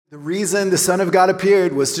The reason the Son of God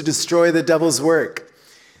appeared was to destroy the devil's work.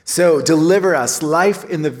 So deliver us, life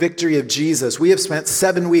in the victory of Jesus. We have spent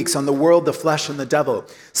 7 weeks on the world, the flesh, and the devil.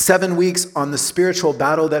 7 weeks on the spiritual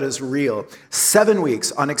battle that is real. 7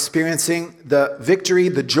 weeks on experiencing the victory,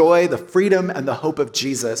 the joy, the freedom, and the hope of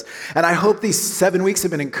Jesus. And I hope these 7 weeks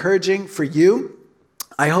have been encouraging for you.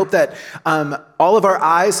 I hope that all of our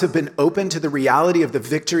eyes have been open to the reality of the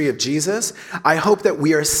victory of Jesus. I hope that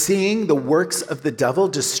we are seeing the works of the devil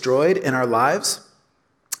destroyed in our lives.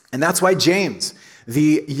 And that's why James,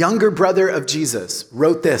 the younger brother of Jesus,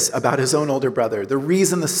 wrote this about his own older brother. The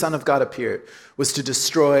reason the Son of God appeared was to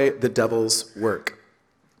destroy the devil's work.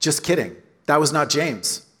 Just kidding. That was not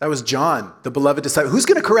James. That was John, the beloved disciple. Who's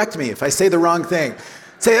going to correct me if I say the wrong thing?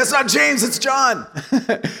 Say, that's not James, it's John.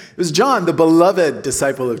 It was John, the beloved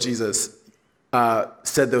disciple of Jesus,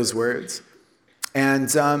 said those words. And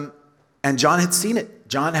John had seen it.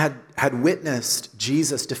 John had witnessed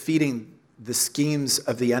Jesus defeating the schemes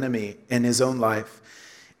of the enemy in his own life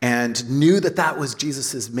and knew that that was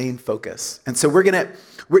Jesus' main focus. And so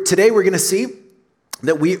today we're going to see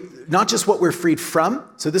that not just what we're freed from,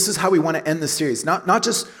 so this is how we want to end the series, not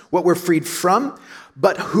just what we're freed from,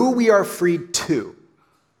 but who we are freed to.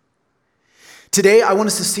 Today, I want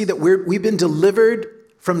us to see that we've been delivered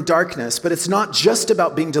from darkness, but it's not just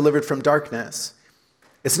about being delivered from darkness.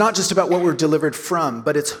 It's not just about what we're delivered from,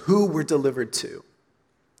 but it's who we're delivered to.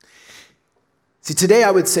 See, today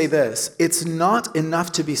I would say this, it's not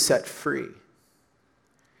enough to be set free.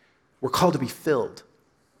 We're called to be filled.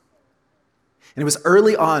 And it was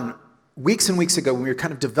early on, weeks and weeks ago, when we were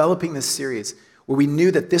kind of developing this series, where we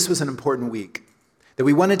knew that this was an important week, that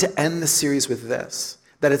we wanted to end the series with this,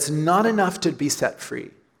 that it's not enough to be set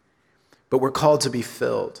free, but we're called to be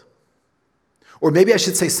filled. Or maybe I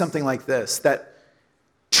should say something like this, that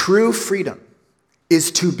true freedom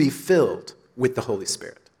is to be filled with the Holy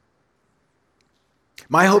Spirit.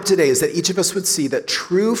 My hope today is that each of us would see that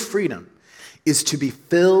true freedom is to be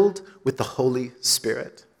filled with the Holy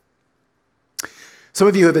Spirit. Some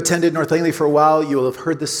of you have attended North Langley for a while. You will have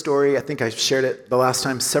heard this story. I think I shared it the last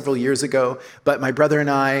time several years ago. But my brother and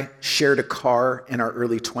I shared a car in our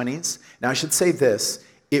early 20s. Now, I should say this.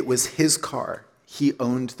 It was his car. He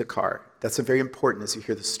owned the car. That's very important as you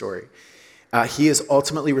hear the story. He is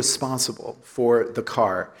ultimately responsible for the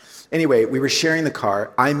car. Anyway, we were sharing the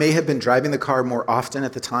car. I may have been driving the car more often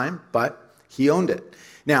at the time, but he owned it.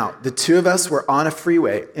 Now, the two of us were on a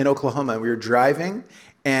freeway in Oklahoma. We were driving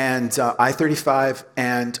and I-35,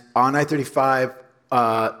 and on I-35,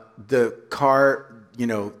 the car,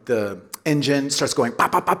 the engine starts going bah,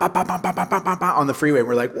 bah, bah, bah, bah, bah, bah, bah, bah, bah, on the freeway.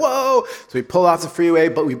 We're like, whoa! So we pull off the freeway,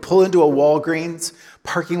 but we pull into a Walgreens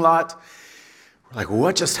parking lot. We're like,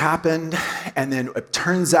 what just happened? And then it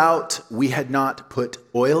turns out we had not put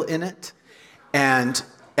oil in it, and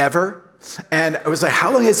ever. And I was like,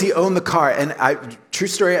 how long has he owned the car? And true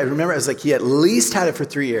story, I remember, I was like, he at least had it for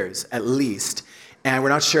 3 years, at least. And we're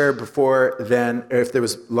not sure before then, or if there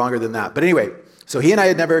was longer than that. But anyway, so he and I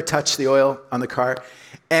had never touched the oil on the car.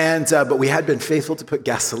 And but we had been faithful to put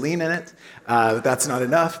gasoline in it. That's not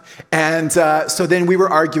enough. And so then we were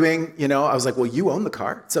arguing, I was like, well, you own the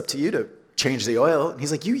car. It's up to you to change the oil. And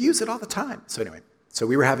he's like, you use it all the time. So anyway, so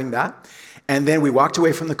we were having that. And then we walked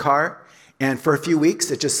away from the car. And for a few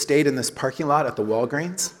weeks, it just stayed in this parking lot at the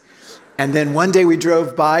Walgreens. And then one day we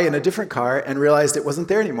drove by in a different car and realized it wasn't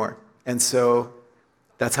there anymore. And so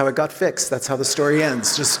that's how it got fixed. That's how the story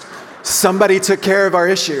ends. Just somebody took care of our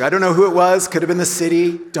issue. I don't know who it was. Could have been the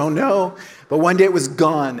city. Don't know. But one day it was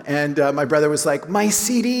gone. And my brother was like, my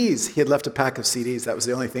CDs. He had left a pack of CDs. That was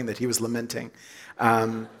the only thing that he was lamenting.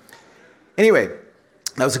 Anyway,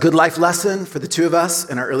 that was a good life lesson for the two of us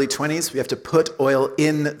in our early 20s. We have to put oil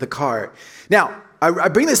in the car. Now, I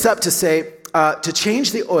bring this up to say, to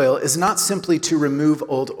change the oil is not simply to remove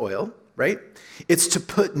old oil, right? It's to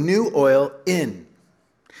put new oil in.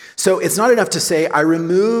 So it's not enough to say, I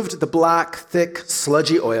removed the black, thick,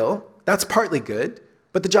 sludgy oil. That's partly good,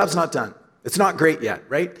 but the job's not done. It's not great yet,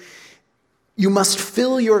 right? You must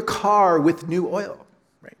fill your car with new oil,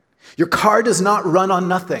 right? Your car does not run on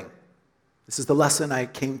nothing. This is the lesson I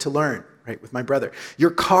came to learn, right, with my brother.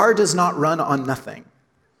 Your car does not run on nothing.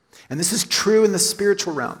 And this is true in the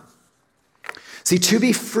spiritual realm. See, to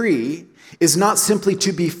be free is not simply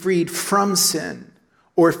to be freed from sin,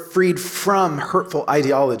 or freed from hurtful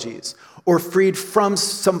ideologies, or freed from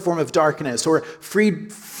some form of darkness, or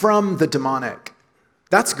freed from the demonic.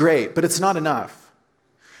 That's great, but it's not enough.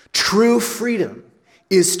 True freedom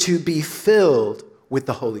is to be filled with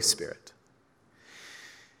the Holy Spirit.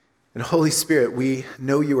 And Holy Spirit, we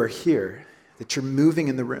know you are here, that you're moving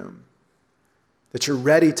in the room, that you're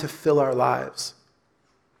ready to fill our lives.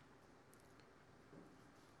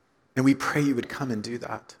 And we pray you would come and do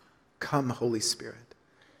that. Come, Holy Spirit.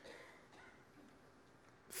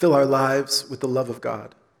 Fill our lives with the love of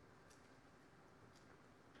God.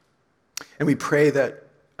 And we pray that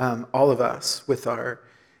all of us, with our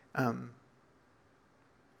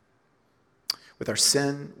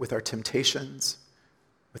sin, with our temptations,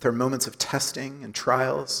 with our moments of testing and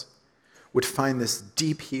trials, would find this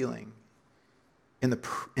deep healing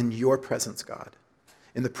in your presence, God,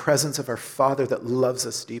 in the presence of our Father that loves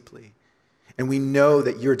us deeply. And we know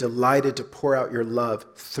that you're delighted to pour out your love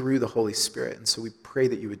through the Holy Spirit. And so we pray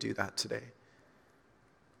that you would do that today.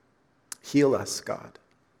 Heal us, God.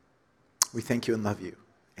 We thank you and love you.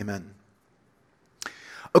 Amen.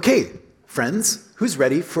 Okay, friends, who's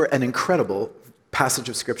ready for an incredible passage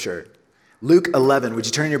of Scripture? Luke 11. Would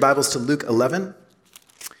you turn your Bibles to Luke 11?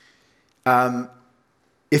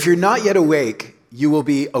 If you're not yet awake, you will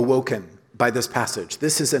be awoken by this passage.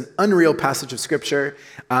 This is an unreal passage of Scripture.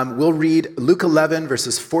 We'll read Luke 11,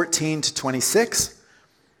 verses 14 to 26.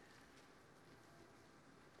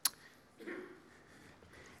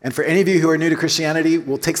 And for any of you who are new to Christianity,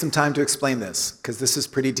 we'll take some time to explain this, because this is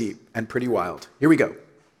pretty deep and pretty wild. Here we go.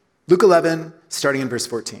 Luke 11, starting in verse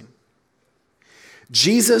 14.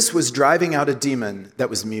 Jesus was driving out a demon that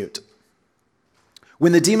was mute.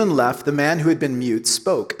 When the demon left, the man who had been mute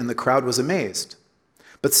spoke, and the crowd was amazed.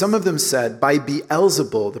 But some of them said, "By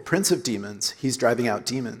Beelzebul, the prince of demons, he's driving out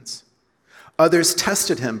demons." Others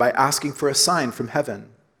tested him by asking for a sign from heaven.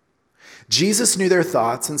 Jesus knew their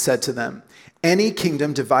thoughts and said to them, "Any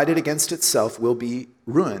kingdom divided against itself will be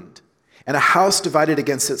ruined, and a house divided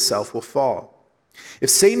against itself will fall.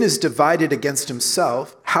 If Satan is divided against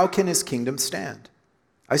himself, how can his kingdom stand?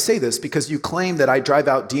 I say this because you claim that I drive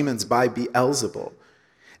out demons by Beelzebul.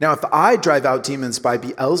 Now, if I drive out demons by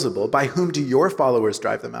Beelzebul, by whom do your followers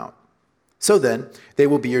drive them out? So then, they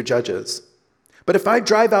will be your judges. But if I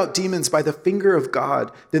drive out demons by the finger of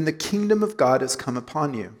God, then the kingdom of God has come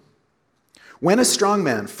upon you. When a strong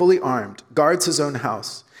man, fully armed, guards his own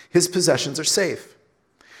house, his possessions are safe.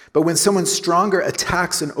 But when someone stronger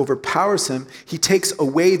attacks and overpowers him, he takes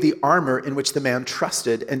away the armor in which the man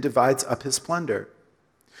trusted and divides up his plunder.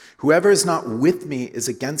 Whoever is not with me is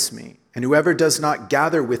against me, and whoever does not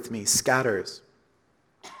gather with me scatters.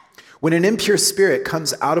 When an impure spirit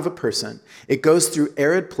comes out of a person, it goes through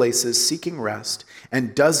arid places seeking rest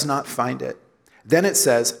and does not find it. Then it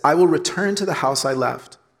says, I will return to the house I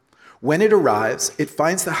left. When it arrives, it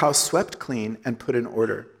finds the house swept clean and put in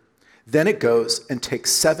order. Then it goes and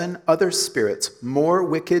takes 7 other spirits more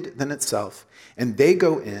wicked than itself, and they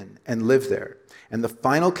go in and live there. And the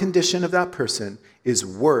final condition of that person is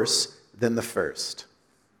worse than the first.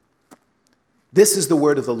 This is the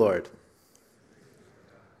word of the Lord.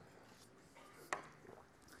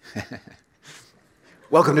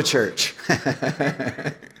 Welcome to church.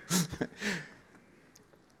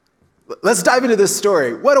 Let's dive into this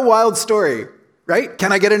story. What a wild story, right?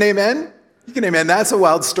 Can I get an amen? You can amen. That's a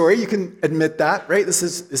wild story. You can admit that, right? This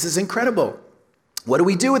is incredible. What do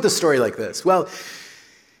we do with a story like this? Well,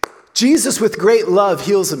 Jesus, with great love,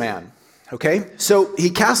 heals a man. Okay, so he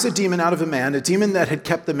casts a demon out of a man, a demon that had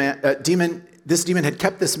kept this demon had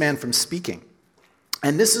kept this man from speaking.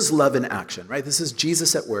 And this is love in action, right? This is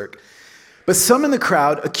Jesus at work. But some in the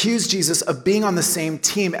crowd accused Jesus of being on the same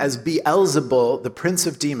team as Beelzebul, the prince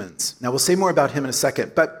of demons. Now, we'll say more about him in a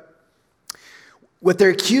second. But what they're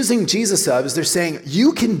accusing Jesus of is they're saying,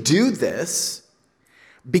 you can do this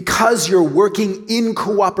because you're working in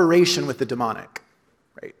cooperation with the demonic,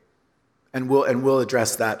 right? And we'll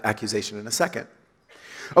address that accusation in a second.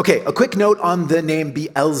 Okay, a quick note on the name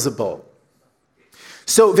Beelzebul.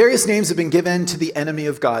 So various names have been given to the enemy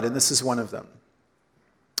of God, and this is one of them.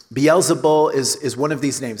 Beelzebul is one of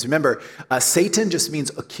these names. Remember, Satan just means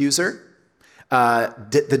accuser.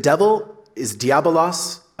 The devil is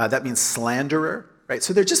diabolos. That means slanderer, right?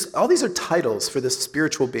 So they're just, all these are titles for this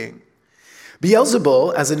spiritual being.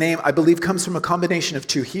 Beelzebul, as a name, I believe comes from a combination of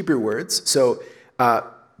 2 Hebrew words. So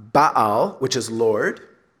Baal, which is Lord,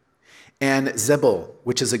 and Zebul,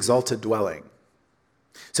 which is exalted dwelling.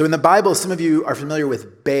 So in the Bible, some of you are familiar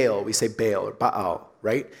with Baal. We say Baal or Baal,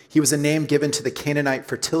 right? He was a name given to the Canaanite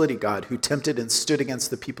fertility god who tempted and stood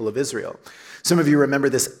against the people of Israel. Some of you remember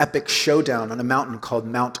this epic showdown on a mountain called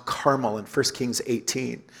Mount Carmel in 1 Kings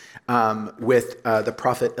 18 with the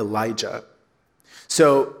prophet Elijah.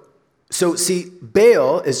 So see,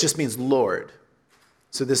 Baal just means Lord.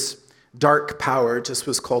 So this dark power just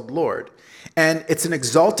was called Lord. And it's an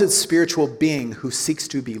exalted spiritual being who seeks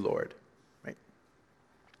to be Lord.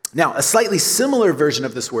 Now, a slightly similar version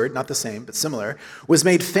of this word, not the same, but similar, was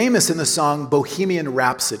made famous in the song Bohemian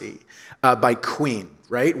Rhapsody by Queen.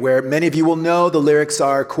 right? Where many of you will know the lyrics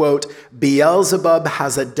are, quote, Beelzebub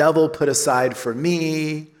has a devil put aside for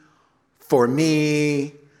me, for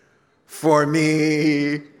me, for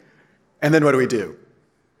me. And then what do?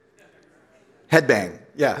 Headbang.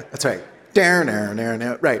 Yeah, that's right.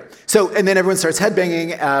 Right. So, and then everyone starts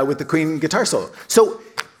headbanging with the Queen guitar solo. So,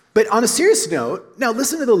 but on a serious note, now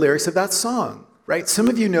listen to the lyrics of that song, right? Some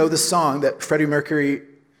of you know the song that Freddie Mercury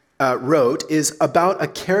wrote is about a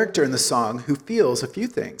character in the song who feels a few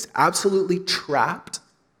things. Absolutely trapped,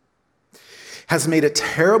 has made a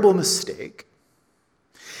terrible mistake.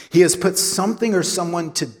 He has put something or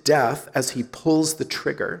someone to death as he pulls the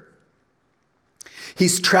trigger.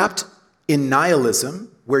 He's trapped in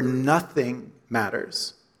nihilism, where nothing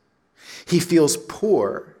matters. He feels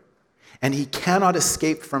poor, and he cannot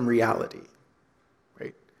escape from reality.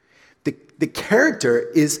 Right? The character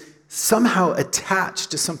is somehow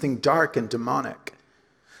attached to something dark and demonic,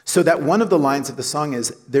 so that one of the lines of the song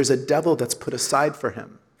is, there's a devil that's put aside for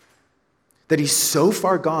him. That he's so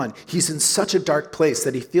far gone, he's in such a dark place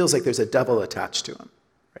that he feels like there's a devil attached to him.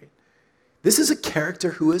 Right? This is a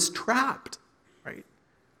character who is trapped. Right?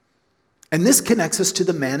 And this connects us to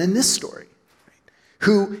the man in this story, right,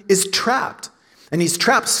 who is trapped. And he's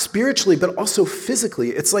trapped spiritually, but also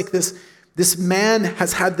physically. It's like this man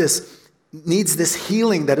has had needs this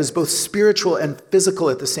healing that is both spiritual and physical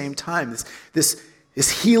at the same time. This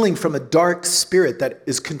healing from a dark spirit that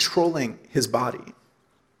is controlling his body.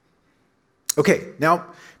 Okay, now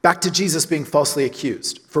back to Jesus being falsely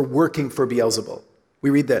accused for working for Beelzebul. We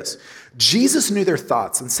read this. Jesus knew their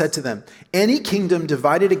thoughts and said to them, any kingdom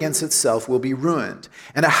divided against itself will be ruined,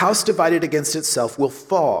 and a house divided against itself will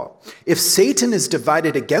fall. If Satan is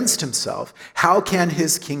divided against himself, how can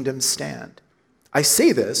his kingdom stand? I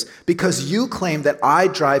say this because you claim that I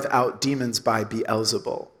drive out demons by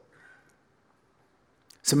Beelzebul.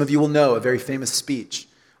 Some of you will know a very famous speech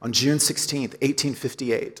on June 16th,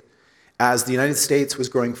 1858, as the United States was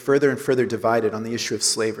growing further and further divided on the issue of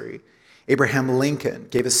slavery. Abraham Lincoln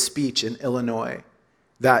gave a speech in Illinois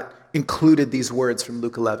that included these words from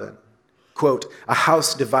Luke 11. Quote, a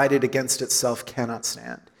house divided against itself cannot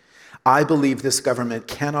stand. I believe this government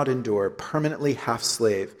cannot endure permanently half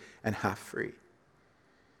slave and half free.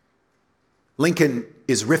 Lincoln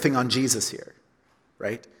is riffing on Jesus here,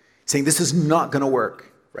 right? Saying this is not going to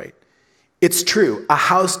work, right? It's true. A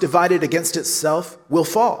house divided against itself will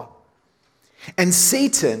fall. And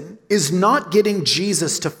Satan is not getting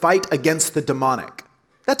Jesus to fight against the demonic.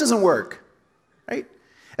 That doesn't work, right?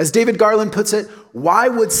 As David Garland puts it, why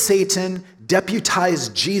would Satan deputize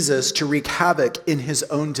Jesus to wreak havoc in his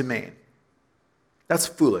own domain? That's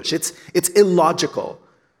foolish. It's illogical,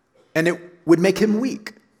 and it would make him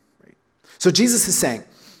weak. Right? So Jesus is saying,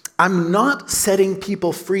 I'm not setting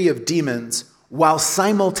people free of demons while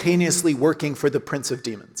simultaneously working for the prince of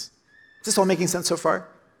demons. Is this all making sense so far?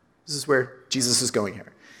 This is where Jesus is going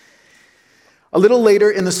here. A little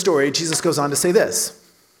later in the story, Jesus goes on to say this.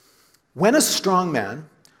 When a strong man,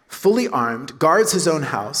 fully armed, guards his own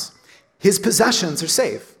house, his possessions are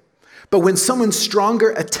safe. But when someone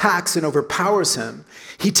stronger attacks and overpowers him,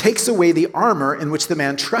 he takes away the armor in which the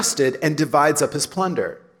man trusted and divides up his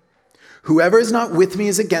plunder. Whoever is not with me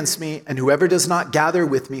is against me, and whoever does not gather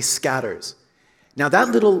with me scatters. Now that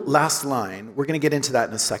little last line, we're going to get into that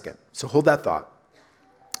in a second. So hold that thought.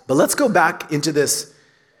 But let's go back into this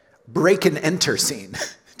break and enter scene.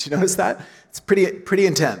 Did you notice that? It's pretty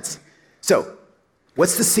intense. So,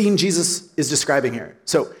 what's the scene Jesus is describing here?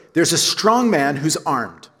 So, there's a strong man who's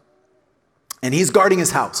armed, and he's guarding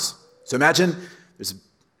his house. So imagine there's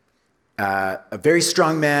a very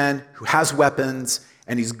strong man who has weapons,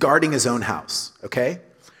 and he's guarding his own house, okay?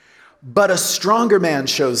 But a stronger man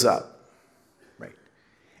shows up, right?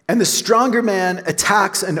 And the stronger man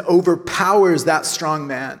attacks and overpowers that strong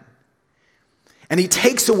man. And he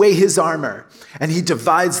takes away his armor, and he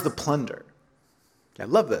divides the plunder. I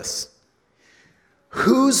love this.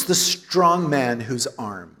 Who's the strong man who's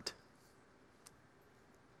armed?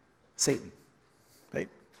 Satan, right?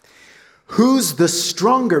 Who's the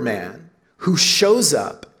stronger man who shows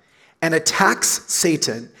up and attacks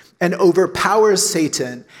Satan and overpowers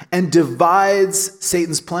Satan and divides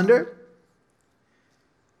Satan's plunder?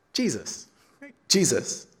 Jesus, right?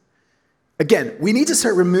 Jesus. Again, we need to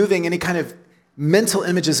start removing any kind of mental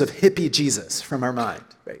images of hippie Jesus from our mind,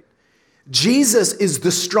 right? Jesus is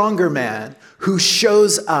the stronger man who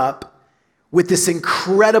shows up with this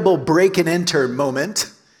incredible break and enter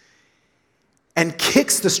moment and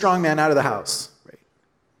kicks the strong man out of the house, right?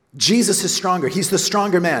 Jesus is stronger. He's the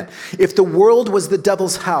stronger man. If the world was the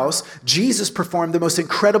devil's house, Jesus performed the most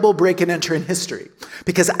incredible break and enter in history.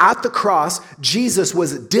 Because at the cross, Jesus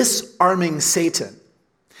was disarming Satan.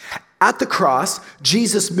 At the cross,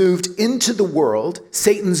 Jesus moved into the world.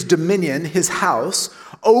 Satan's dominion, his house,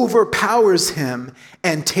 overpowers him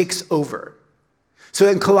and takes over. So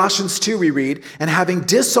in Colossians 2 we read, and having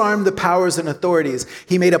disarmed the powers and authorities,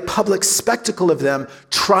 he made a public spectacle of them,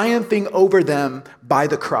 triumphing over them by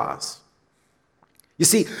the cross. You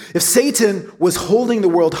see, if Satan was holding the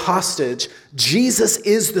world hostage, Jesus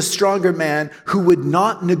is the stronger man who would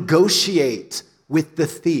not negotiate with the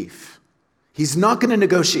thief. He's not going to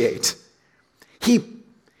negotiate.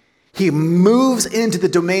 He moves into the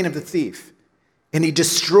domain of the thief, and he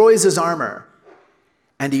destroys his armor,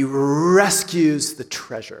 and he rescues the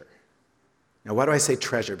treasure. Now, why do I say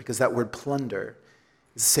treasure? Because that word plunder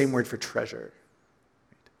is the same word for treasure.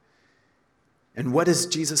 And what does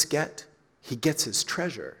Jesus get? He gets his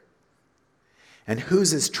treasure. And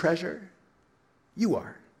who's his treasure? You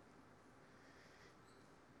are.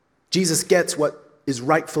 Jesus gets what is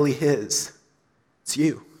rightfully his. It's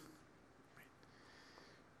you.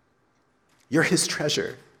 You're his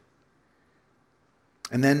treasure.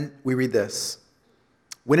 And then we read this.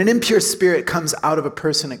 When an impure spirit comes out of a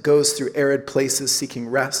person, it goes through arid places seeking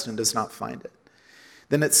rest and does not find it.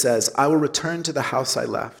 Then it says, I will return to the house I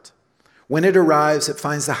left. When it arrives, it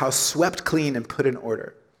finds the house swept clean and put in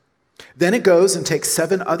order. Then it goes and takes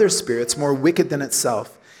 7 other spirits more wicked than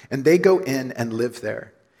itself, and they go in and live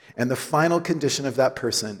there. And the final condition of that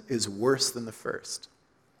person is worse than the first.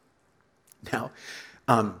 Now,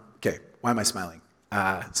 okay, why am I smiling?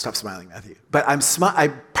 Stop smiling, Matthew. But I'm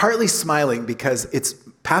partly smiling because it's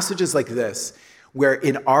passages like this where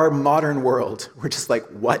in our modern world, we're just like,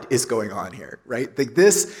 what is going on here, right? Like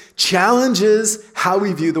this challenges how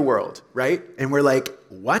we view the world, right? And we're like,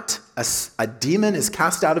 what? A demon is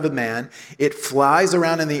cast out of a man, it flies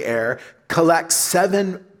around in the air, collects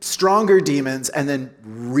 7 stronger demons, and then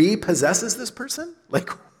repossesses this person? Like,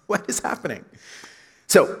 what is happening?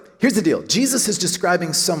 So here's the deal. Jesus is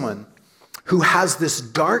describing someone who has this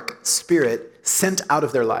dark spirit sent out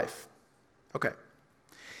of their life. Okay.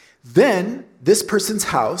 Then this person's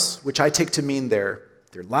house, which I take to mean their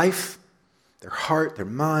life, their heart, their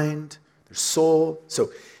mind, their soul.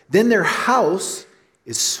 So then their house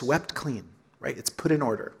is swept clean, right? It's put in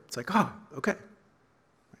order. It's like, oh, okay.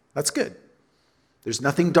 That's good. There's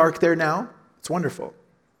nothing dark there now. It's wonderful.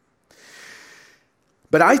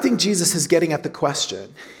 But I think Jesus is getting at the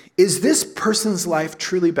question, is this person's life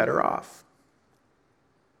truly better off?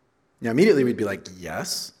 Now, immediately we'd be like,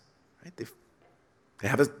 yes, right? They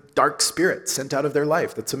have a dark spirit sent out of their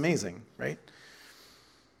life. That's amazing, right?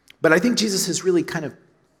 But I think Jesus is really kind of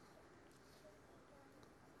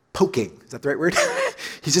poking. Is that the right word?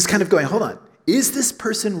 He's just kind of going, hold on. Is this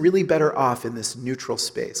person really better off in this neutral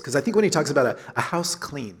space? Because I think when he talks about a house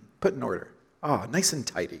clean, put in order, oh, nice and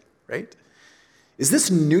tidy, right? Is this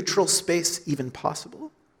neutral space even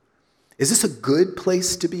possible? Is this a good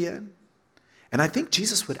place to be in? And I think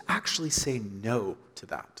Jesus would actually say no to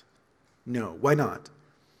that. No, why not?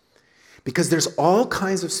 Because there's all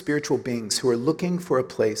kinds of spiritual beings who are looking for a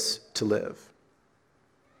place to live,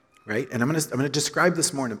 right? And I'm going to describe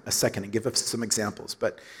this more in a second and give us some examples.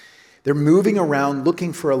 But they're moving around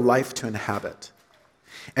looking for a life to inhabit.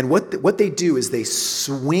 And what they do is they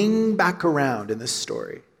swing back around in this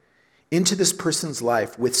story into this person's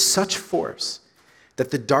life with such force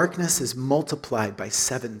that the darkness is multiplied by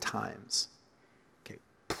 7 times.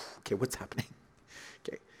 Okay, what's happening?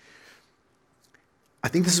 Okay. I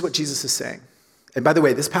think this is what Jesus is saying. And by the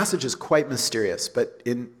way, this passage is quite mysterious, but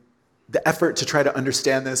in the effort to try to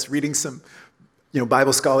understand this, reading some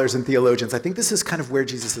Bible scholars and theologians, I think this is kind of where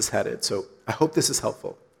Jesus is headed. So I hope this is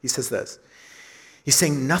helpful. He says this. He's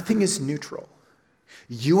saying nothing is neutral.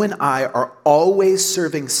 You and I are always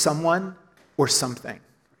serving someone or something.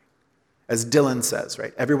 As Dylan says,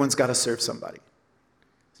 right? Everyone's got to serve somebody.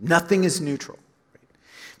 Nothing is neutral. Right?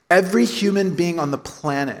 Every human being on the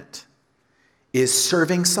planet is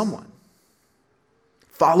serving someone,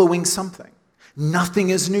 following something. Nothing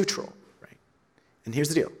is neutral. Right? And here's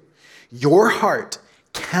the deal. Your heart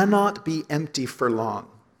cannot be empty for long.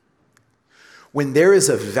 When there is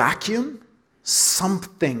a vacuum,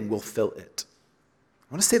 something will fill it.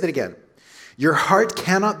 I want to say that again. Your heart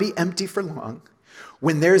cannot be empty for long.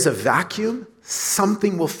 When there's a vacuum,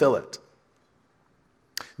 something will fill it.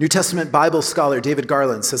 New Testament Bible scholar David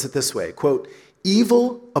Garland says it this way, quote,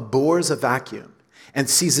 evil abhors a vacuum and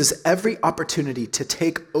seizes every opportunity to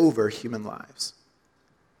take over human lives.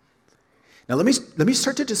 Now let me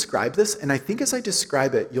start to describe this, and I think as I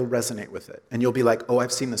describe it, you'll resonate with it, and you'll be like, oh,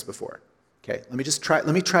 I've seen this before. Okay,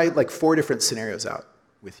 let me try like 4 different scenarios out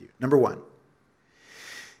with you.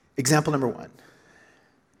 Example number 1.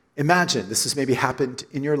 Imagine this has maybe happened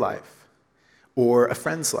in your life, or a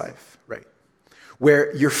friend's life, right?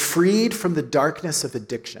 Where you're freed from the darkness of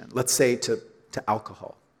addiction, let's say to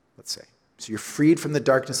alcohol, let's say. So you're freed from the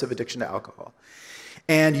darkness of addiction to alcohol.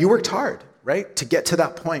 And you worked hard, right, to get to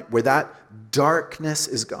that point where that darkness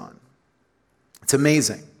is gone. It's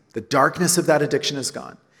amazing. The darkness of that addiction is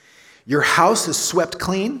gone. Your house is swept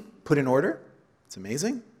clean, put in order. It's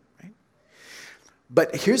amazing, right?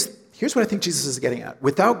 But here's what I think Jesus is getting at.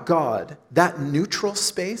 Without God, that neutral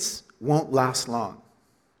space won't last long.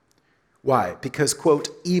 Why? Because, quote,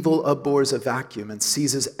 evil abhors a vacuum and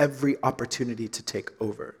seizes every opportunity to take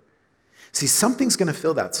over. See, something's going to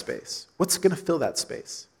fill that space. What's going to fill that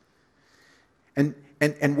space? And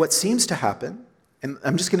what seems to happen, and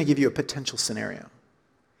I'm just going to give you a potential scenario,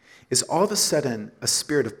 is all of a sudden a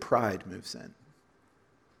spirit of pride moves in.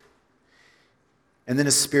 And then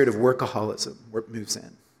a spirit of workaholism moves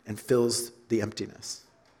in and fills the emptiness.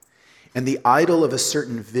 And the idol of a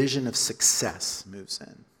certain vision of success moves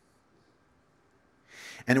in.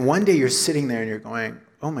 And one day you're sitting there and you're going,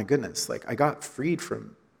 oh my goodness, like I got freed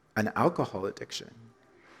from an alcohol addiction.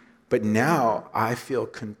 But now I feel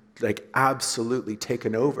like absolutely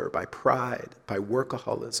taken over by pride, by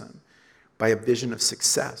workaholism, by a vision of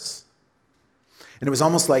success. And it was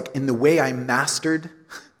almost like in the way I mastered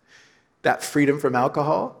that freedom from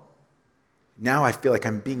alcohol, now I feel like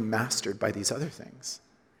I'm being mastered by these other things.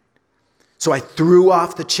 So I threw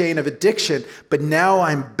off the chain of addiction, but now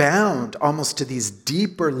I'm bound almost to these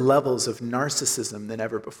deeper levels of narcissism than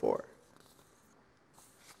ever before.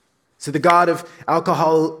 So the god of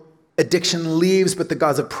alcohol addiction leaves, but the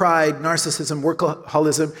gods of pride, narcissism,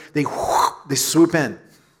 workaholism, they swoop in.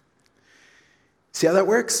 See how that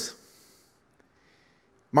works?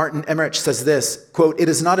 Martin Emmerich says this, quote, "It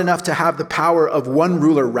is not enough to have the power of one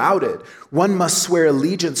ruler routed. One must swear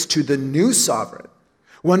allegiance to the new sovereign.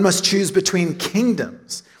 One must choose between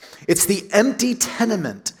kingdoms. It's the empty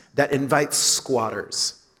tenement that invites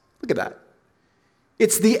squatters." Look at that.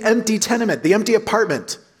 It's the empty tenement, the empty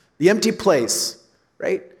apartment, the empty place,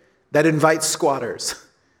 right, that invites squatters.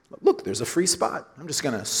 Look, there's a free spot. I'm just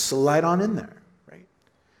going to slide on in there, right?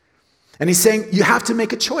 And he's saying you have to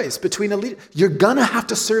make a choice between a leader. You're going to have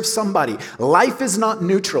to serve somebody. Life is not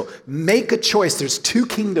neutral. Make a choice. There's two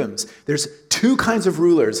kingdoms. There's two kinds of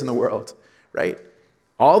rulers in the world, right?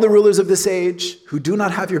 All the rulers of this age who do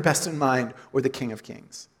not have your best in mind, or the King of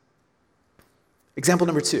Kings. Example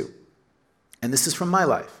number 2, and this is from my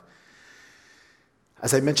life.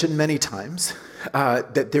 As I mentioned many times,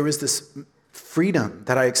 that there was this freedom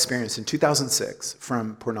that I experienced in 2006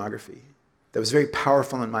 from pornography that was very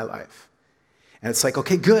powerful in my life. And it's like,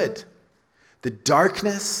 okay, good. The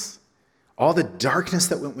darkness, all the darkness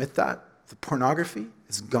that went with that, the pornography,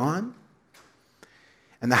 is gone.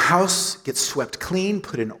 And the house gets swept clean,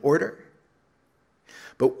 put in order.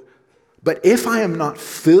 But if I am not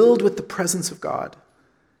filled with the presence of God,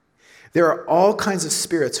 there are all kinds of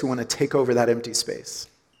spirits who want to take over that empty space,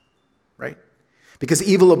 right? Because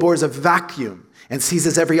evil abhors a vacuum and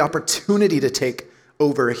seizes every opportunity to take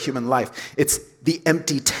over a human life. It's the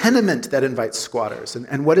empty tenement that invites squatters.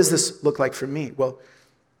 And what does this look like for me? Well,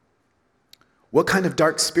 what kind of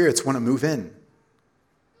dark spirits want to move in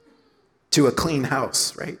to a clean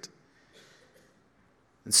house, right?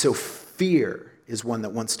 And so fear is one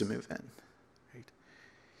that wants to move in,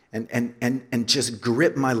 right? And just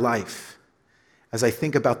grip my life as I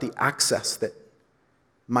think about the access that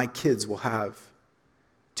my kids will have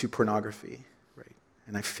to pornography, right?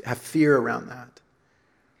 And I have fear around that.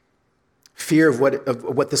 Fear of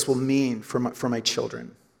what this will mean for my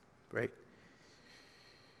children, right?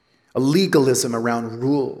 A legalism around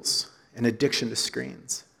rules and addiction to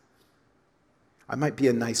screens. I might be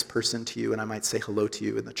a nice person to you and I might say hello to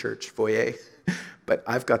you in the church foyer, but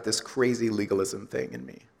I've got this crazy legalism thing in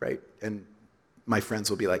me, right? And my friends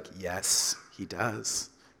will be like, yes, he does.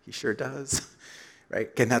 He sure does, right?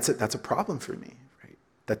 And that's a problem for me,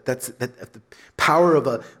 right? That's the power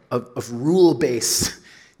of rule base,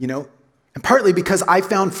 you know? And partly because I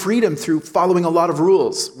found freedom through following a lot of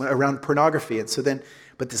rules around pornography. And so then,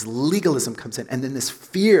 but this legalism comes in, and then this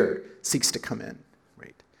fear seeks to come in.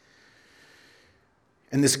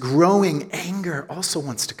 And this growing anger also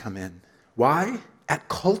wants to come in. Why? At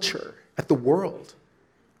culture, at the world.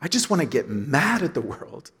 I just want to get mad at the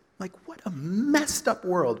world. Like, what a messed up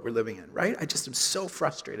world we're living in, right? I just am so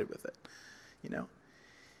frustrated with it, you know?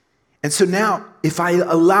 And so now, if I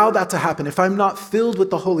allow that to happen, if I'm not filled with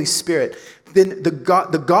the Holy Spirit, then the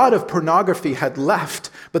God of pornography had left,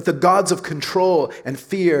 but the gods of control and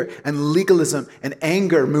fear and legalism and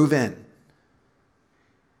anger move in.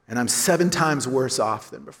 And I'm 7 times worse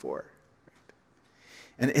off than before.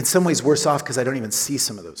 And in some ways worse off because I don't even see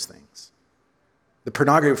some of those things. The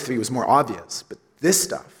pornography was more obvious, but this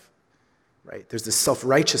stuff, right, there's this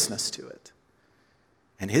self-righteousness to it.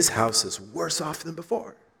 And his house is worse off than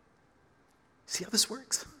before. See how this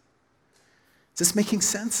works? Is this making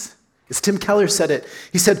sense? As Tim Keller said it,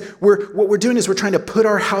 he said, what we're doing is we're trying to put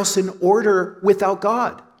our house in order without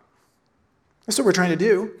God. That's what we're trying to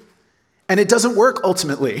do. And it doesn't work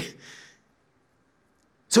ultimately.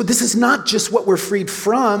 So this is not just what we're freed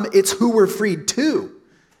from, it's who we're freed to.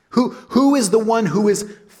 Who is the one who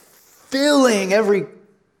is filling every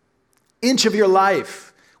inch of your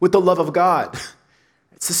life with the love of God?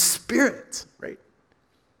 It's the Spirit, right?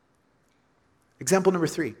 Example number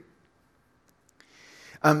 3.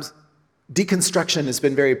 Deconstruction has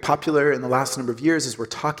been very popular in the last number of years as we're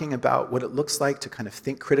talking about what it looks like to kind of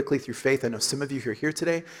think critically through faith. I know some of you who are here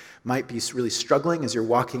today might be really struggling as you're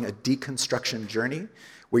walking a deconstruction journey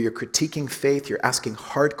where you're critiquing faith, you're asking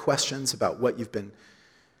hard questions about what you've been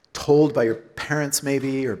told by your parents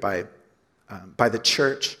maybe or by the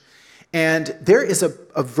church. And there is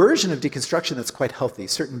a version of deconstruction that's quite healthy,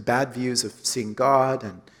 certain bad views of seeing God,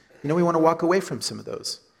 and we want to walk away from some of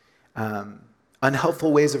those.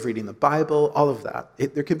 Unhelpful ways of reading the Bible, all of that.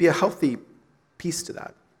 There can be a healthy piece to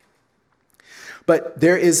that. But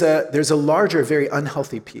there's a larger, very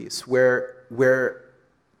unhealthy piece where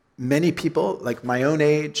many people, like my own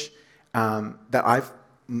age,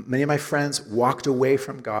 many of my friends walked away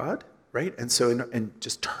from God, right? And so in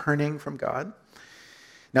just turning from God.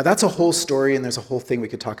 Now that's a whole story, and there's a whole thing we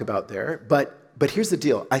could talk about there. But here's the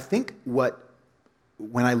deal. I think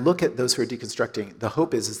when I look at those who are deconstructing, the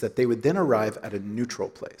hope is that they would then arrive at a neutral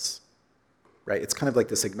place, right? It's kind of like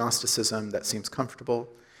this agnosticism that seems comfortable.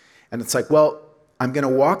 And it's like, well, I'm going to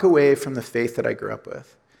walk away from the faith that I grew up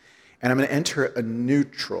with, and I'm going to enter a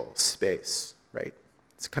neutral space, right?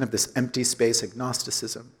 It's kind of this empty space,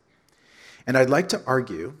 agnosticism. And I'd like to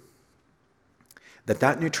argue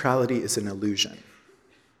that neutrality is an illusion.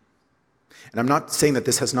 And I'm not saying that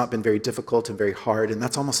this has not been very difficult and very hard, and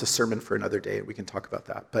that's almost a sermon for another day, and we can talk about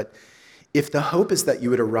that. But if the hope is that you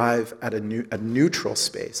would arrive at a neutral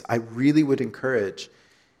space, I really would encourage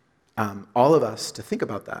all of us to think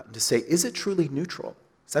about that and to say, is it truly neutral?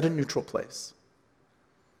 Is that a neutral place?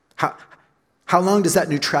 How long does that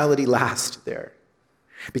neutrality last there?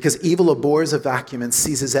 Because evil abhors a vacuum and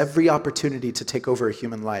seizes every opportunity to take over a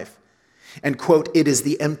human life. And, quote, it is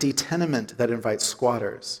the empty tenement that invites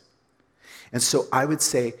squatters. And so I would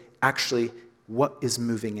say, actually, what is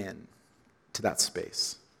moving in to that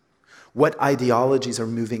space? What ideologies are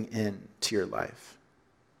moving in to your life?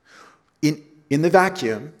 In the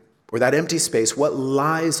vacuum, or that empty space, what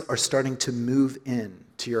lies are starting to move in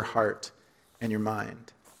to your heart and your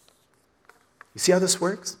mind? You see how this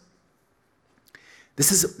works?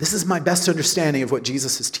 This is my best understanding of what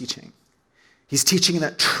Jesus is teaching. He's teaching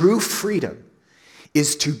that true freedom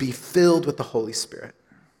is to be filled with the Holy Spirit.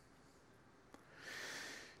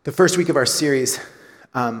 The first week of our series,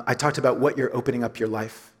 I talked about what you're opening up your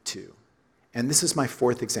life to. And this is my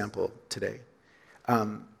 4th example today. By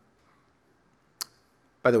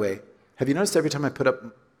the way, have you noticed every time I put up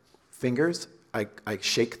fingers, I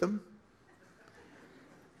shake them?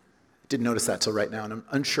 Didn't notice that till right now, and I'm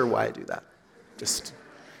unsure why I do that. Just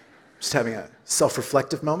having a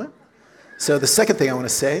self-reflective moment. So the second thing I want to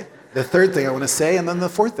say, the third thing I want to say, and then the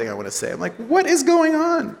 4th thing I want to say. I'm like, what is going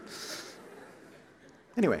on?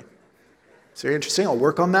 Anyway, it's very interesting. I'll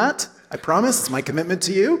work on that. I promise. It's my commitment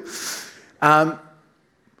to you. The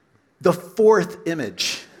 4th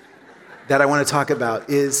image that I want to talk about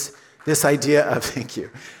is this idea of, thank you,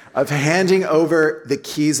 of handing over the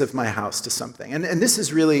keys of my house to something. And this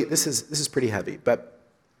is pretty heavy, but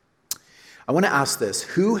I want to ask this.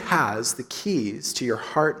 Who has the keys to your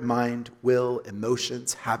heart, mind, will,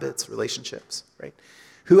 emotions, habits, relationships, right?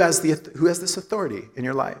 Who has this authority in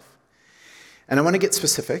your life? And I want to get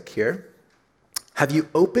specific here. Have you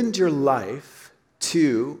opened your life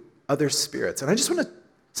to other spirits? And I just want to,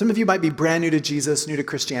 some of you might be brand new to Jesus, new to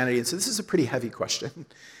Christianity, and so this is a pretty heavy question.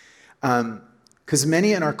 Because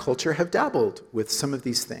many in our culture have dabbled with some of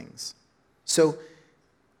these things. So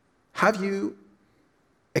have you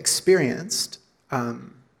experienced had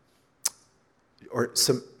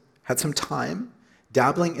some time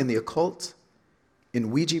dabbling in the occult, in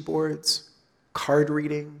Ouija boards, card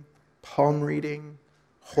reading, palm reading,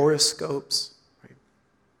 horoscopes? Right?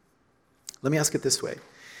 Let me ask it this way.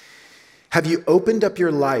 Have you opened up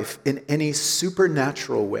your life in any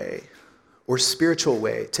supernatural way or spiritual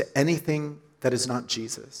way to anything that is not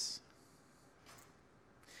Jesus?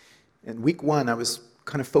 In week 1, I was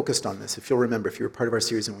kind of focused on this, if you'll remember, if you were part of our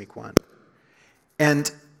series in week 1.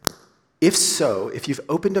 And if so, if you've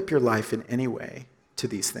opened up your life in any way to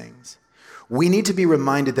these things, we need to be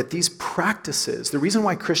reminded that these practices, the reason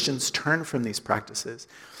why Christians turn from these practices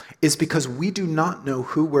is because we do not know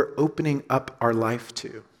who we're opening up our life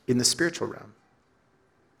to in the spiritual realm.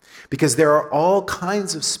 Because there are all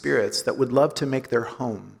kinds of spirits that would love to make their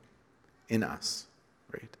home in us,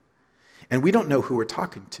 right? And we don't know who we're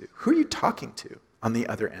talking to. Who are you talking to on the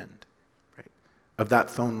other end, right, of that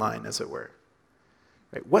phone line, as it were?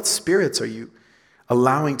 Right? What spirits are you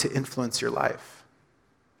allowing to influence your life?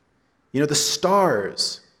 You know, the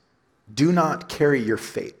stars do not carry your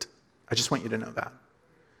fate. I just want you to know that.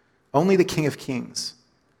 Only the King of Kings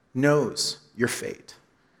knows your fate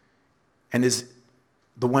and is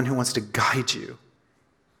the one who wants to guide you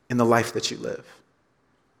in the life that you live.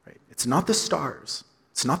 Right? It's not the stars.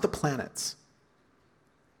 It's not the planets.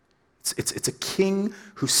 It's a king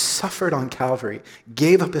who suffered on Calvary,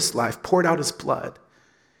 gave up his life, poured out his blood,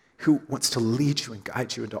 who wants to lead you and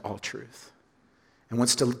guide you into all truth, and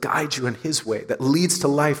wants to guide you in his way that leads to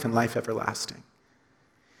life and life everlasting.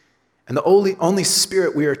 And the only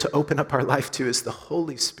spirit we are to open up our life to is the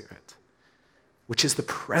Holy Spirit, which is the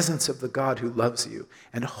presence of the God who loves you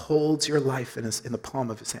and holds your life in the palm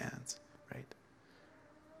of his hands, right?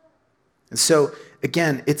 And so,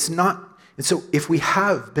 again, and so if we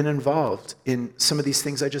have been involved in some of these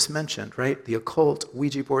things I just mentioned, right? The occult,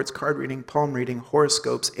 Ouija boards, card reading, palm reading,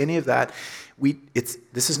 horoscopes, any of that,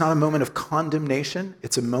 this is not a moment of condemnation.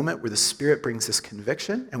 It's a moment where the Spirit brings this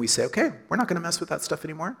conviction and we say, okay, we're not going to mess with that stuff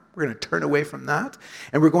anymore. We're going to turn away from that.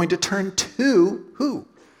 And we're going to turn to who?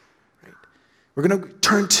 Right? We're going to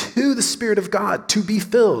turn to the Spirit of God to be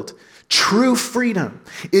filled. True freedom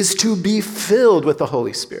is to be filled with the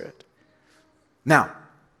Holy Spirit. Now,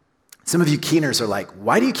 some of you keeners are like,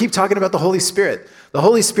 why do you keep talking about the Holy Spirit? The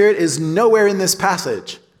Holy Spirit is nowhere in this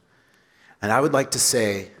passage. And I would like to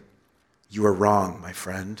say, you are wrong, my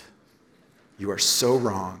friend. You are so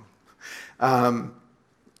wrong.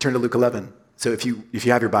 Turn to Luke 11. So if you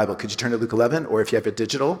have your Bible, could you turn to Luke 11? Or if you have a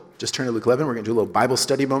digital, just turn to Luke 11. We're going to do a little Bible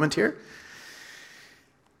study moment here.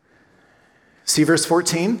 See verse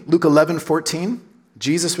 14, Luke 11:14.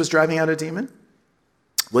 Jesus was driving out a demon.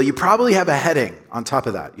 Well, you probably have a heading on top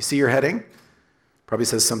of that. You see your heading? Probably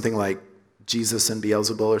says something like Jesus and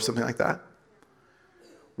Beelzebul or something like that.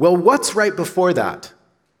 Well, what's right before that?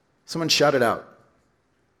 Someone shout it out.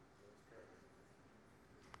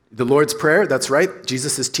 The Lord's Prayer, that's right.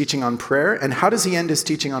 Jesus is teaching on prayer. And how does he end his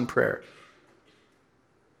teaching on prayer?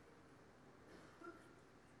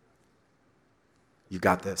 You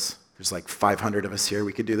got this. There's like 500 of us here.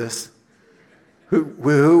 We could do this.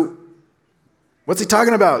 Who? What's he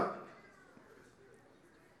talking about?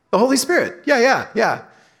 The Holy Spirit. Yeah,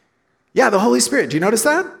 the Holy Spirit. Do you notice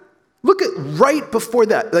that? Look at right before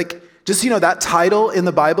that. Like, just, that title in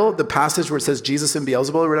the Bible, the passage where it says Jesus and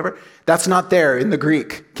Beelzebul or whatever, that's not there in the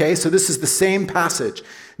Greek, okay? So this is the same passage.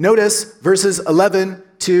 Notice verses 11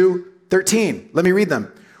 to 13. Let me read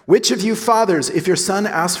them. Which of you fathers, if your son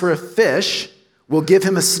asks for a fish, will give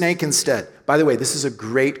him a snake instead? By the way, this is a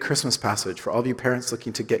great Christmas passage for all of you parents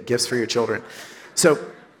looking to get gifts for your children. So,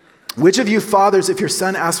 which of you fathers, if your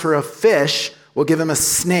son asks for a fish, will give him a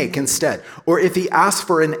snake instead? Or if he asks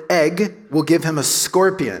for an egg, will give him a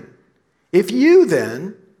scorpion? If you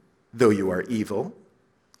then, though you are evil,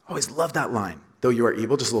 I always love that line, though you are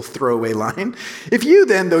evil, just a little throwaway line. If you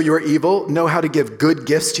then, though you are evil, know how to give good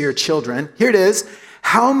gifts to your children, here it is,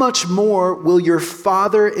 how much more will your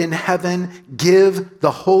Father in heaven give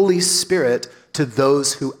the Holy Spirit to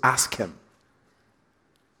those who ask him?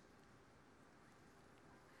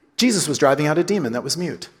 Jesus was driving out a demon that was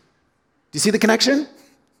mute. Do you see the connection?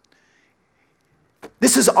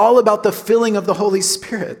 This is all about the filling of the Holy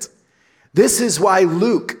Spirit. This is why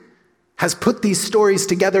Luke has put these stories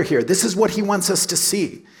together here. This is what he wants us to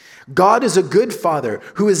see. God is a good Father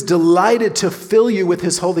who is delighted to fill you with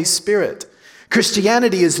his Holy Spirit.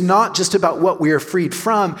 Christianity is not just about what we are freed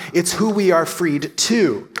from, it's who we are freed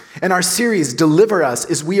to. And our series, Deliver Us,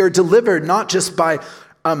 is we are delivered not just by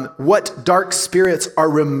what dark spirits are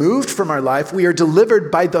removed from our life, we are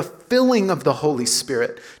delivered by the filling of the Holy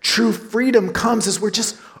Spirit. True freedom comes as we're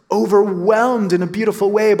just overwhelmed in a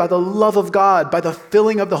beautiful way by the love of God, by the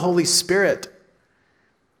filling of the Holy Spirit.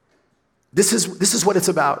 This is what it's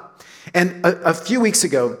about. And a few weeks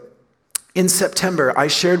ago, in September, I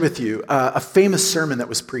shared with you a famous sermon that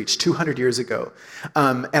was preached 200 years ago.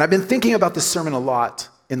 And I've been thinking about this sermon a lot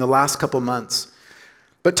in the last couple months.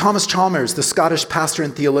 But Thomas Chalmers, the Scottish pastor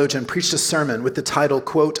and theologian, preached a sermon with the title,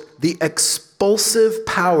 quote, "The Expulsive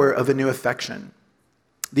Power of a New Affection."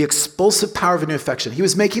 the expulsive power of a new affection. He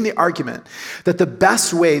was making the argument that the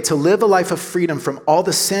best way to live a life of freedom from all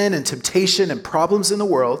the sin and temptation and problems in the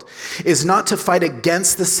world is not to fight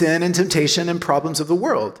against the sin and temptation and problems of the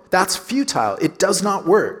world. That's futile. It does not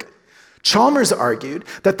work. Chalmers argued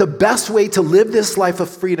that the best way to live this life of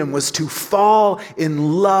freedom was to fall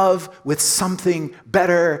in love with something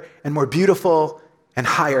better and more beautiful and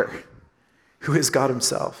higher, who is God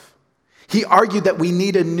himself. He argued that we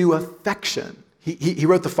need a new affection. He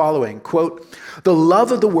wrote the following, quote, "The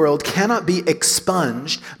love of the world cannot be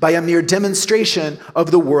expunged by a mere demonstration of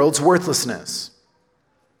the world's worthlessness.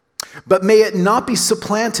 But may it not be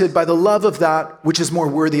supplanted by the love of that which is more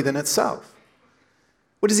worthy than itself."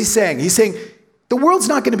 What is he saying? He's saying the world's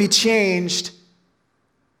not going to be changed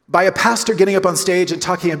by a pastor getting up on stage and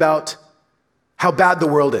talking about how bad the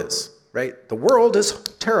world is, right? The world is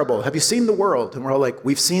terrible. Have you seen the world? And we're all like,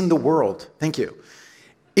 we've seen the world. Thank you.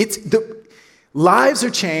 Lives are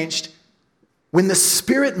changed when the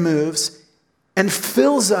Spirit moves and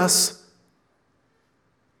fills us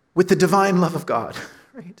with the divine love of God,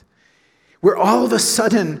 right? Where all of a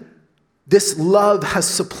sudden, this love has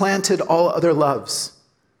supplanted all other loves.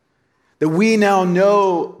 That we now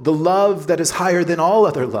know the love that is higher than all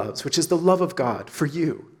other loves, which is the love of God for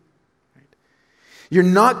you. You're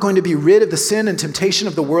not going to be rid of the sin and temptation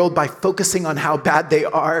of the world by focusing on how bad they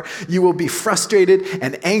are. You will be frustrated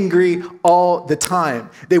and angry all the time.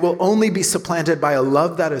 They will only be supplanted by a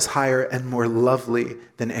love that is higher and more lovely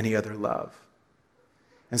than any other love.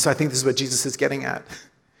 And so I think this is what Jesus is getting at.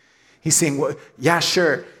 He's saying, well, yeah,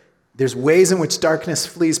 sure, there's ways in which darkness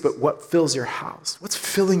flees, but what fills your house? What's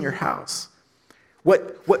filling your house?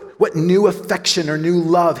 What new affection or new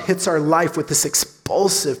love hits our life with this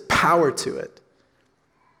expulsive power to it?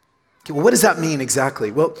 Okay, well, what does that mean exactly?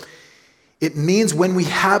 Well, it means when we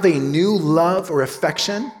have a new love or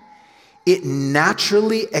affection, it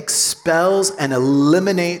naturally expels and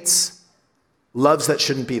eliminates loves that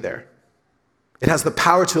shouldn't be there. It has the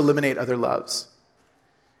power to eliminate other loves.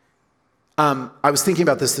 I was thinking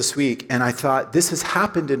about this week, and I thought this has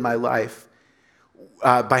happened in my life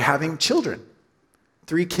by having children.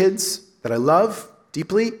 3 kids that I love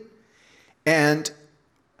deeply, and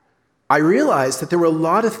I realized that there were a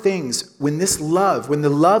lot of things when the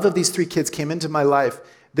love of these 3 kids came into my life,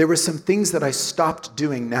 there were some things that I stopped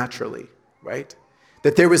doing naturally, right?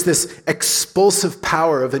 That there was this expulsive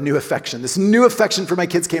power of a new affection. This new affection for my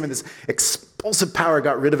kids came, and this expulsive power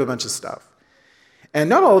got rid of a bunch of stuff. And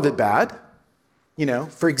not all of it bad. You know,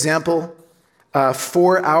 for example,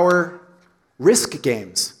 4-hour Risk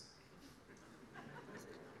games.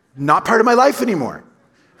 Not part of my life anymore,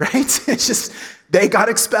 right? It's just, they got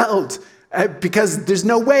expelled because there's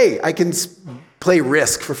no way I can play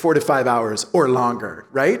Risk for 4 to 5 hours or longer,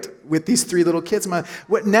 right? With these 3 little kids.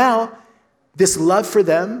 Now, this love for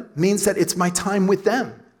them means that it's my time with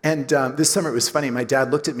them. And this summer it was funny. My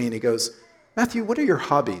dad looked at me and he goes, "Matthew, what are your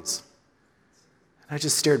hobbies?" And I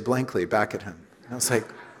just stared blankly back at him. And I was like,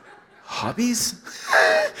 hobbies?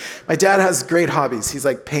 My dad has great hobbies. He's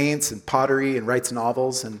like paints and pottery and writes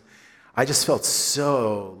novels. And I just felt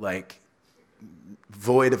so like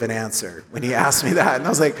void of an answer when he asked me that. And I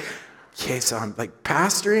was like, okay, so I'm like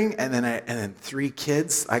pastoring and then 3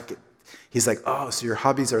 kids. He's like, oh, so your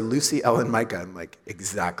hobbies are Lucy, Ellen, Micah. I'm like,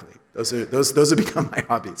 exactly. Those have become my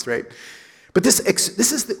hobbies, right? But this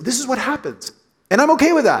is what happens. And I'm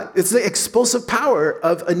okay with that. It's the expulsive power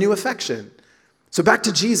of a new affection. So back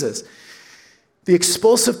to Jesus. The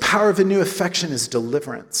expulsive power of a new affection is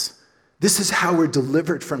deliverance. This is how we're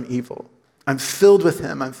delivered from evil. I'm filled with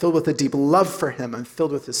him. I'm filled with a deep love for him. I'm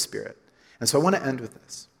filled with his Spirit. And so I want to end with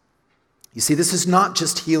this. You see, this is not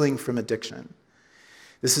just healing from addiction.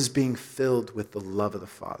 This is being filled with the love of the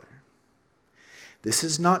Father. This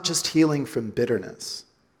is not just healing from bitterness.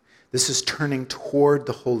 This is turning toward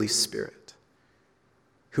the Holy Spirit,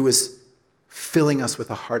 who is filling us with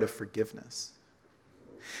a heart of forgiveness.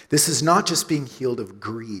 This is not just being healed of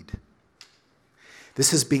greed.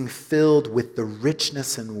 This is being filled with the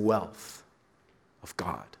richness and wealth of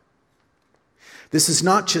God. This is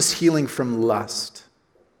not just healing from lust.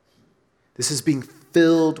 This is being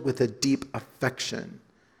filled with a deep affection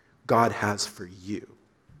God has for you,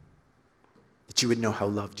 that you would know how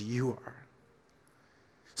loved you are.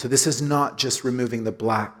 So this is not just removing the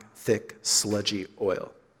black, thick, sludgy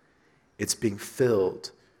oil. It's being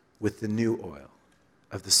filled with the new oil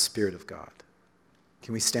of the Spirit of God.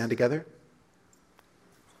 Can we stand together?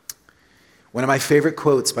 One of my favorite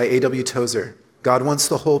quotes by A.W. Tozer, God wants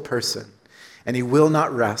the whole person, and he will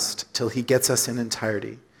not rest till he gets us in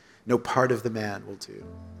entirety. No part of the man will do.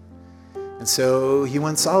 And so he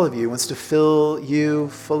wants all of you. He wants to fill you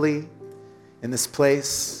fully. in this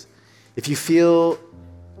place. If you feel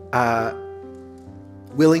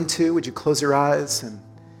willing to, would you close your eyes? And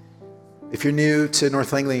if you're new to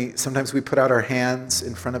North Langley, sometimes we put out our hands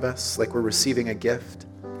in front of us like we're receiving a gift.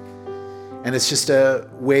 And it's just a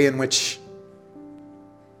way in which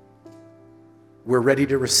we're ready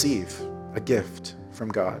to receive a gift from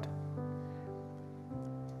God.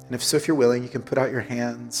 And if you're willing, you can put out your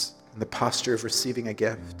hands in the posture of receiving a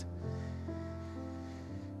gift.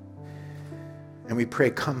 And we pray,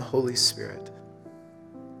 come, Holy Spirit.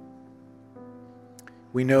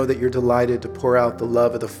 We know that you're delighted to pour out the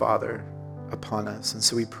love of the Father upon us. And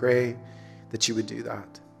so we pray that you would do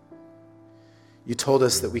that. You told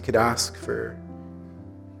us that we could ask for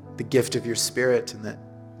the gift of your Spirit, and that,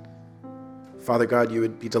 Father God, you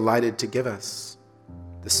would be delighted to give us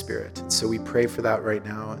the Spirit. And so we pray for that right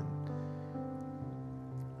now. And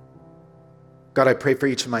God, I pray for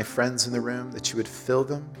each of my friends in the room that you would fill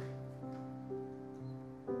them,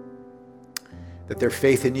 that their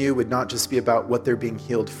faith in you would not just be about what they're being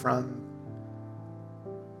healed from,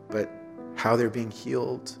 but how they're being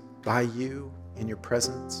healed by you in your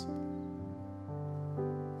presence.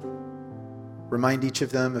 Remind each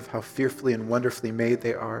of them of how fearfully and wonderfully made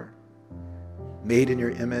they are, made in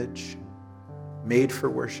your image, made for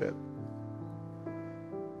worship.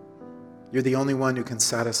 You're the only one who can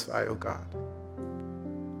satisfy, oh God.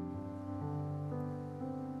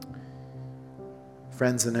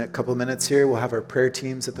 Friends, in a couple minutes here, we'll have our prayer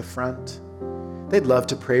teams at the front. They'd love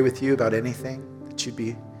to pray with you about anything, that you'd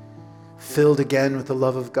be filled again with the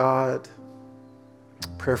love of God,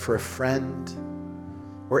 prayer for a friend,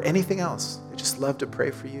 or anything else. They'd just love to pray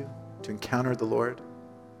for you, to encounter the Lord.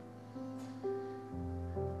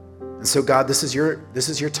 And so, God, this is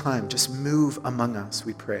your time. Just move among us,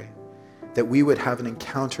 we pray, that we would have an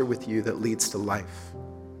encounter with you that leads to life.